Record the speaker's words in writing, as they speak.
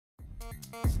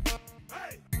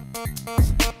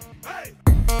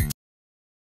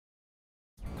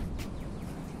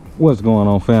What's going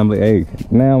on, family? Hey,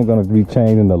 now I'm going to be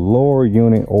changing the lower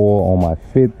unit oil on my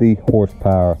 50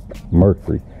 horsepower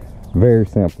Mercury. Very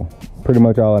simple. Pretty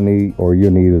much all I need, or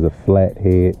you'll need, is a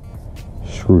flathead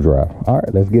screwdriver. All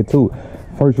right, let's get to it.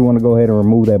 First, you want to go ahead and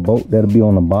remove that bolt that'll be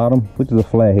on the bottom, which is a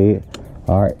flathead.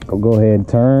 All right, go ahead and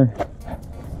turn.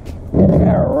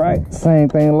 All right, same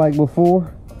thing like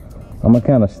before. I'm gonna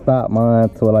kind of stop mine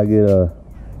till I get a,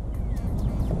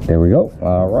 there we go.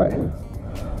 All right,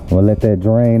 I'm gonna let that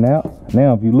drain out.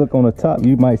 Now if you look on the top,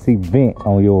 you might see vent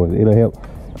on yours. It'll help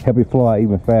it flow out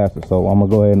even faster. So I'm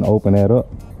gonna go ahead and open that up,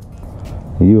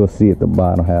 and you will see at the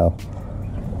bottom how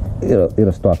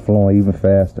it'll start flowing even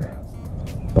faster.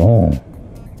 Boom.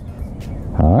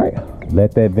 All right,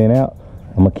 let that vent out.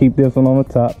 I'm gonna keep this one on the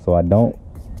top so I don't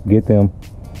get them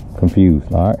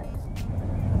confused. All right,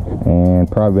 and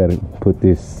probably better put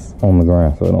this on the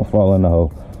ground so it don't fall in the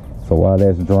hole. So while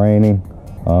that's draining,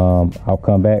 I'll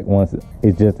come back once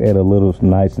it's just at a little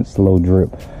nice and slow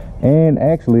drip. And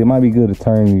actually, it might be good to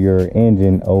turn your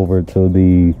engine over to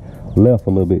the left a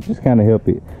little bit, just kind of help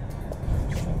it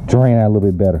drain out a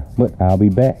little bit better. But I'll be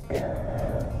back.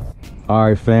 All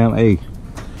right, fam. Hey,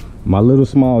 my little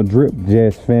small drip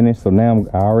just finished. So now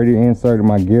I already inserted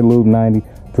my gear lube 90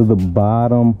 to the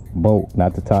bottom bolt,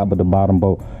 not the top, but the bottom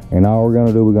bolt. And all we're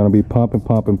gonna do, we're gonna be pumping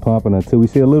until we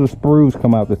see a little spruce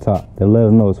come out the top that let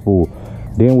us know it's full.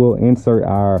 Then we'll insert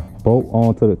our bolt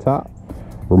onto the top,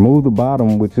 remove the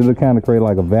bottom, which is kind of create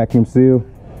like a vacuum seal,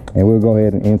 and we'll go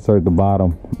ahead and insert the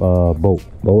bottom bolt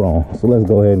on. So let's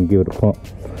go ahead and give it a pump.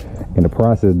 And the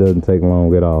process doesn't take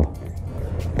long at all.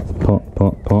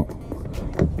 Pump.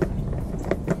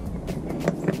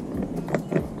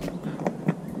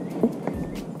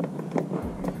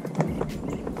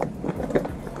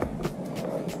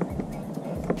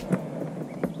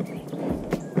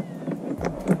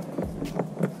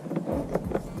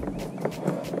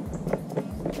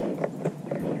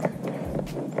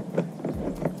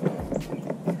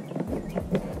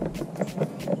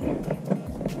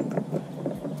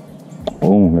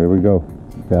 Boom, there we go.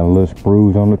 Got a little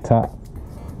spruce on the top.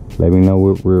 Let me know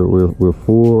we're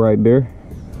full right there.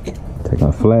 Take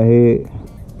my flathead.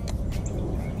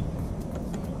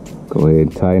 Go ahead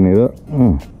and tighten it up.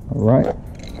 All right.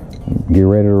 Get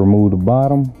ready to remove the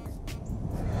bottom.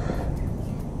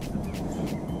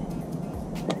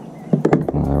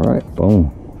 All right,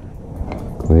 boom.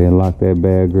 Go ahead and lock that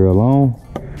bad girl on.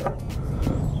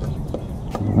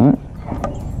 All right.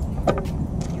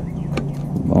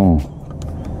 Boom.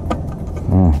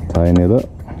 Tighten it up,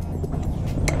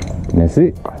 and that's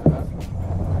it.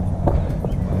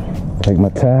 Take my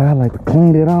towel, I like to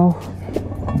clean it off.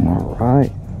 All right,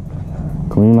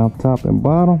 clean off top and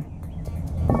bottom.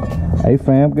 Hey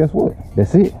fam, guess what?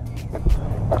 That's it.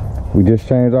 We just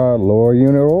changed our lower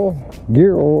unit oil,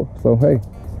 gear oil. So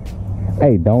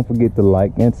hey, don't forget to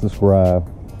like and subscribe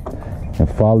and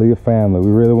follow your family.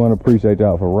 We really want to appreciate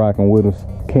y'all for rocking with us.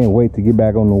 Can't wait to get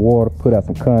back on the water, put out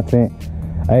some content.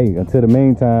 Hey, until the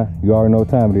meantime, you already know what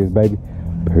time it is, baby.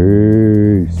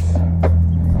 Peace.